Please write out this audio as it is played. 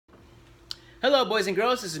Hello boys and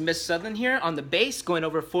girls, this is Miss Sutherland here on the bass going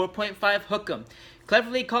over 4.5 Hook 'em.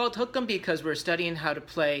 Cleverly called Hook 'em because we're studying how to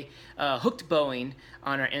play hooked bowing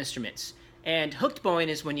on our instruments. And hooked bowing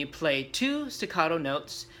is when you play two staccato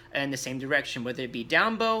notes in the same direction, whether it be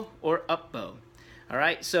down bow or up bow.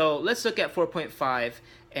 Alright, so let's look at 4.5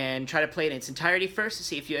 and try to play it in its entirety first to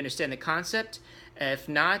see if you understand the concept. If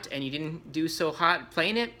not, and you didn't do so hot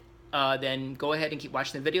playing it, then go ahead and keep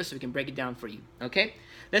watching the video so we can break it down for you. Okay?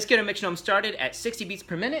 Let's get our metronome started at 60 beats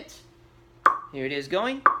per minute. Here it is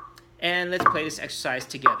going. And let's play this exercise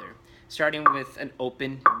together. Starting with an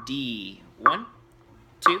open D. 1,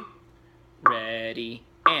 2, ready,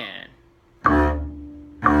 and.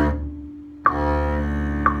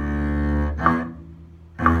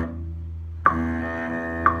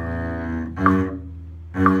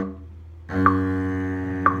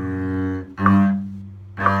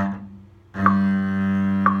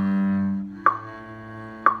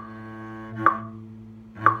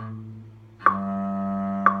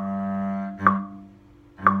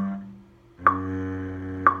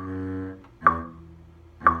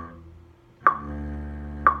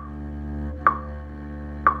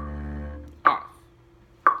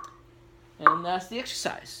 And that's the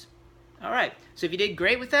exercise. Alright, so if you did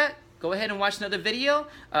great with that, go ahead and watch another video.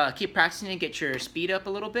 Keep practicing and get your speed up a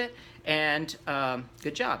little bit. And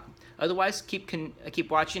good job. Otherwise, keep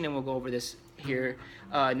watching and we'll go over this here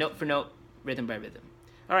note for note, rhythm by rhythm.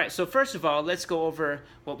 Alright, so first of all, let's go over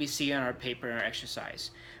what we see on our paper in our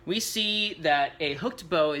exercise. We see that a hooked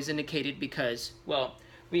bow is indicated because, well,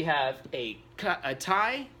 we have a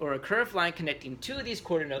tie or a curved line connecting two of these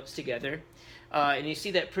quarter notes together. And you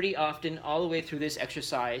see that pretty often all the way through this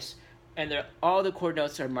exercise, and all the chord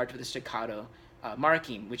notes are marked with a staccato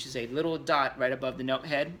marking, which is a little dot right above the note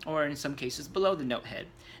head, or in some cases below the note head.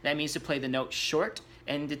 That means to play the note short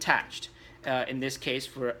and detached. In this case,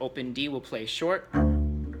 for open D, we'll play short,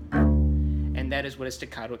 and that is what a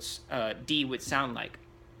staccato D would sound like.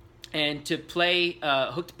 And to play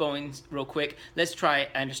hooked bowing real quick, let's try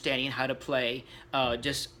understanding how to play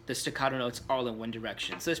just the staccato notes all in one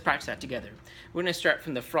direction. So let's practice that together. We're going to start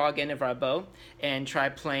from the frog end of our bow and try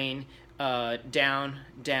playing down,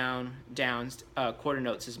 down, down quarter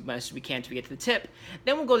notes as much as we can till we get to the tip.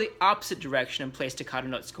 Then we'll go the opposite direction and play staccato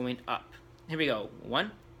notes going up. Here we go.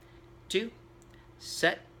 1, 2,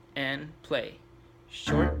 set, and play.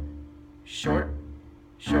 Short, short,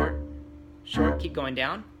 short, short, keep going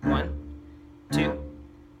down. 1, 2,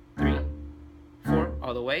 3, 4,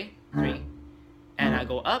 all the way. 3, and I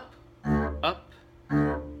go up, up,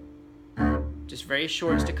 just very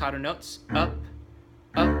short staccato notes. Up,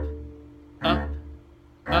 up, up,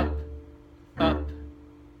 up, up,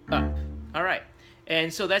 up. All right,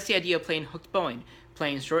 and so that's the idea of playing hooked bowing,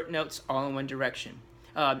 playing short notes all in one direction.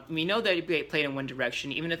 We know that it played in one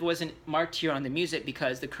direction, even if it wasn't marked here on the music,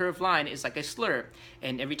 because the curved line is like a slur,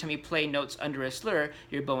 and every time you play notes under a slur,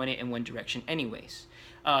 you're bowing it in one direction anyways.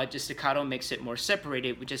 Just staccato makes it more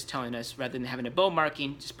separated, which is telling us rather than having a bow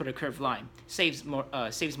marking, just put a curved line. Saves more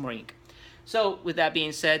ink. So with that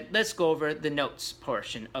being said, let's go over the notes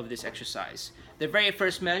portion of this exercise. The very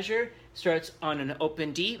first measure starts on an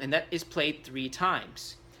open D, and that is played 3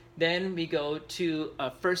 times. Then we go to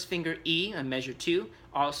a first finger E on measure 2,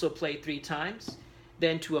 also played 3 times.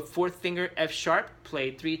 Then to a fourth finger F sharp,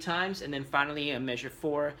 played 3 times. And then finally on measure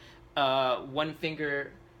 4,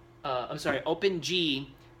 open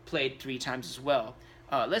G, played 3 times as well.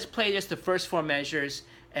 Let's play just the first 4 measures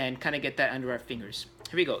and kind of get that under our fingers.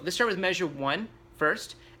 Here we go. Let's start with measure 1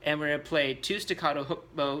 first, and we're going to play 2 staccato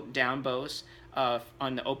hook bow down bows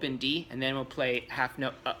on the open D, and then we'll play half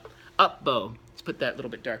note up bow. Let's put that a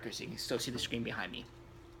little bit darker so you can still see the screen behind me.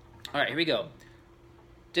 Alright, here we go.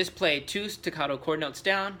 Just play 2 staccato chord notes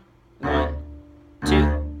down. 1, 2.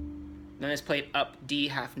 Then let's play up D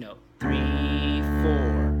half note. 3,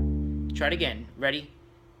 4. Try it again. Ready?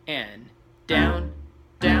 And down,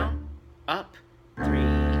 down, up, 3,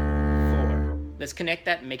 4. Let's connect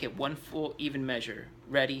that and make it one full even measure.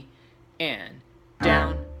 Ready? And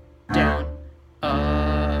down, down,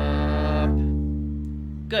 up.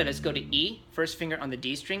 Good. Let's go to E. First finger on the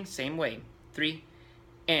D string. Same way. 3.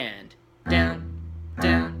 And down,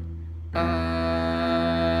 down,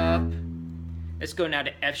 up. Let's go now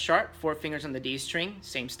to F sharp. 4 fingers on the D string.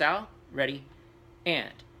 Same style. Ready?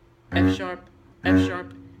 And F sharp, F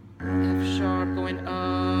sharp, F sharp, going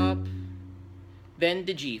up. Then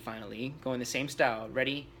to G finally. Going the same style.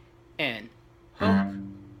 Ready? And hook,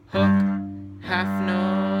 hook, half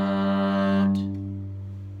note.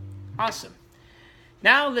 Awesome.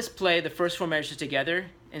 Now let's play the first 4 measures together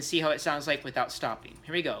and see how it sounds like without stopping.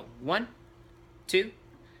 Here we go. 1, 2,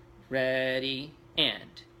 ready,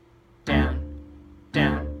 and down,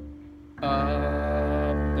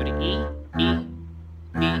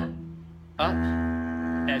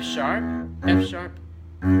 F sharp,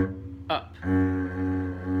 up,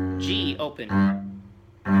 G open.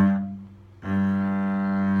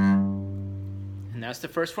 And that's the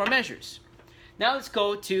first 4 measures. Now let's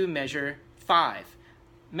go to measure 5.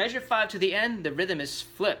 Measure 5 to the end, the rhythm is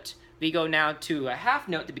flipped. We go now to a half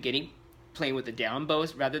note at the beginning, playing with a down bow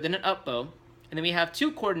rather than an up bow. And then we have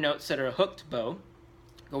 2 quarter notes that are a hooked bow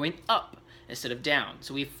going up instead of down.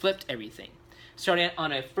 So we flipped everything. Starting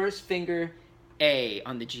on a first finger A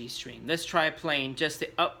on the G string. Let's try playing just the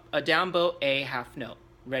a down bow A half note.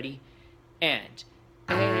 Ready? And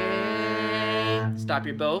A. Stop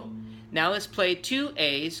your bow. Now let's play 2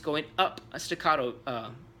 A's going up a staccato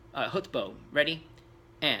hooked bow. Ready?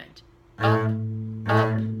 And up,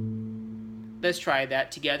 up. Let's try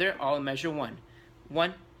that together, all in measure 1.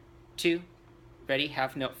 1, 2, ready,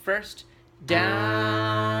 half note first,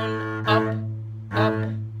 down, up,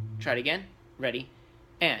 up. Try it again, ready,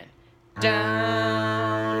 and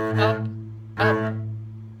down, up, up.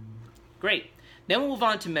 Great. Then we'll move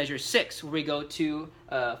on to measure 6, where we go to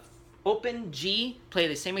open G, play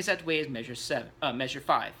the same exact way as measure 5.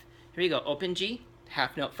 Here we go, open G,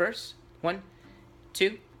 half note first, 1,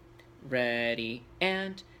 2, ready,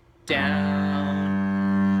 and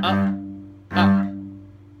down, up, up.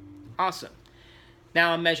 Awesome.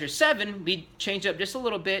 Now on measure 7, we change up just a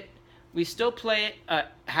little bit. We still play a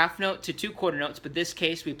half note to 2 quarter notes, but this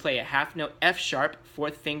case we play a half note F sharp,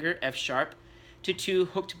 4th finger F sharp, to 2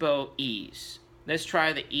 hooked bow E's. Let's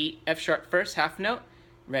try the E, F sharp first, half note.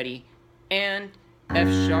 Ready, and F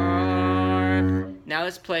sharp. Now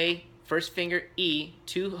let's play first finger E,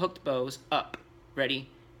 2 hooked bows up. Ready,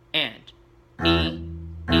 and E,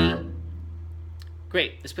 E.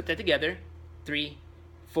 Great, let's put that together. 3,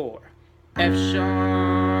 4. F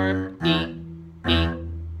sharp, E, E.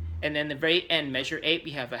 And then the very end, measure 8,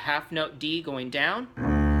 we have a half note D going down,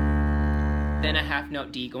 then a half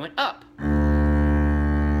note D going up.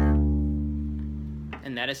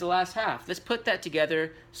 And that is the last half. Let's put that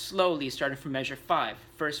together slowly, starting from measure 5.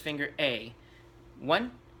 First finger A.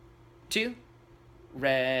 1, 2,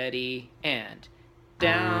 ready, and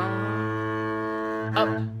down, up,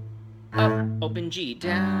 up, open G,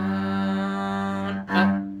 down,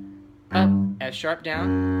 up, up, F sharp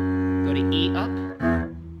down, go to E up,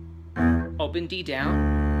 open D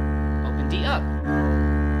down, open D up.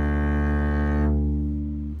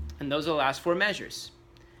 And those are the last 4 measures.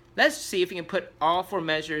 Let's see if we can put all 4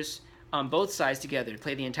 measures on both sides together to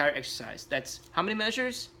play the entire exercise. That's how many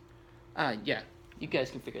measures? Yeah, you guys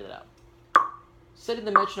can figure that out. Setting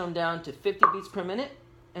the metronome down to 50 beats per minute,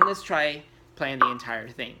 and let's try playing the entire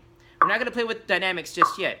thing. We're not going to play with dynamics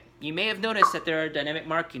just yet. You may have noticed that there are dynamic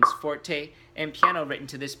markings, forte and piano, written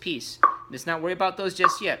to this piece. Let's not worry about those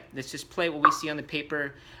just yet. Let's just play what we see on the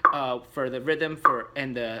paper for the rhythm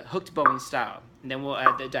and the hooked bowing style. And then we'll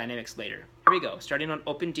add the dynamics later. Here we go, starting on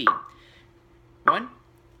open D. 1,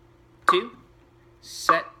 2,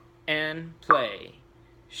 set and play.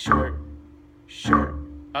 Short, short,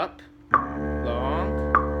 up,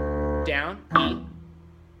 long, down, E,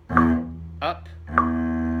 up,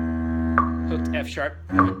 hooked F sharp,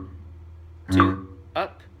 1, 2,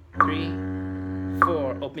 up, 3,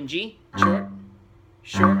 4, open G, short,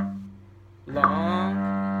 short, long,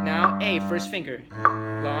 now A, first finger,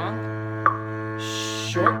 long,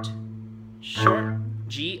 short, short,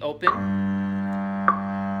 G, open,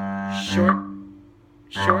 short,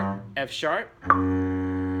 short, F sharp,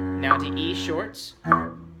 now to E, shorts,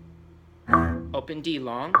 open D,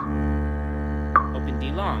 long, open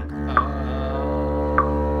D, long,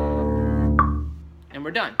 and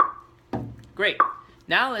we're done. Great.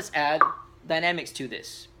 Now let's add dynamics to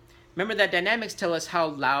this. Remember that dynamics tell us how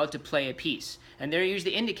loud to play a piece, and they're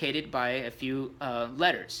usually indicated by a few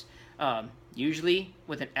letters, usually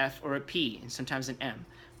with an F or a P, and sometimes an M.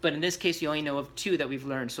 But in this case, you only know of 2 that we've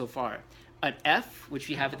learned so far. An F, which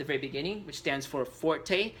we have at the very beginning, which stands for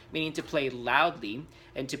forte, meaning to play loudly.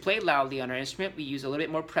 And to play loudly on our instrument, we use a little bit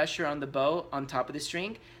more pressure on the bow on top of the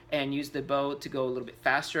string, and use the bow to go a little bit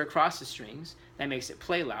faster across the strings. That makes it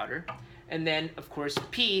play louder. And then, of course,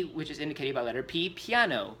 P, which is indicated by letter P,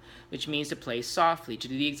 piano, which means to play softly, to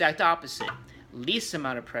do the exact opposite. Least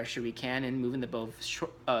amount of pressure we can, and moving the bow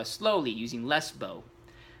slowly, using less bow.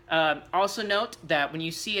 Also note that when you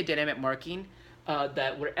see a dynamic marking,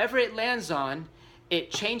 that wherever it lands on, it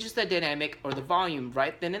changes the dynamic or the volume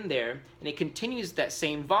right then and there, and it continues that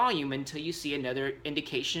same volume until you see another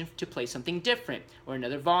indication to play something different, or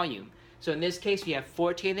another volume. So in this case, we have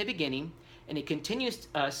forte in the beginning, and it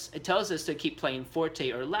tells us to keep playing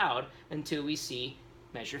forte or loud until we see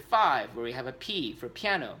measure 5, where we have a P for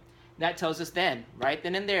piano. That tells us then, right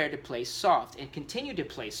then and there, to play soft and continue to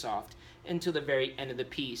play soft until the very end of the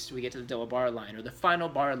piece. We get to the double bar line or the final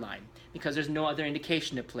bar line because there's no other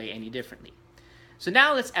indication to play any differently. So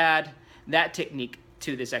now let's add that technique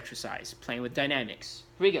to this exercise, playing with dynamics.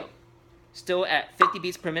 Here we go. Still at 50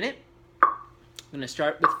 beats per minute. I'm going to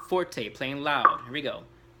start with forte, playing loud. Here we go.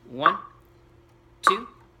 1, 2,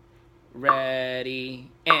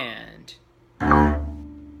 ready, and...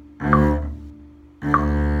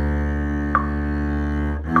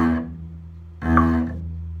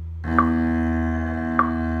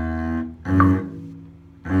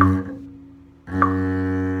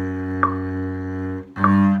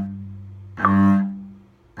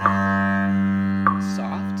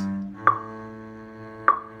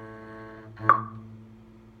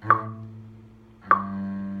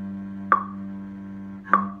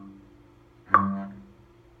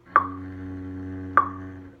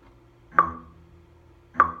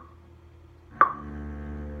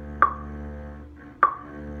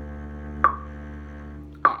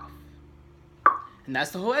 And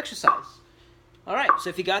that's the whole exercise. All right, so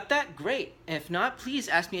if you got that, great. If not, please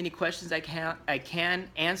ask me any questions I can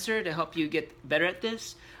answer to help you get better at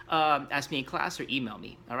this. Ask me in class or email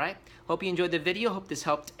me, all right? Hope you enjoyed the video. Hope this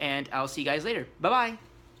helped, and I'll see you guys later. Bye-bye.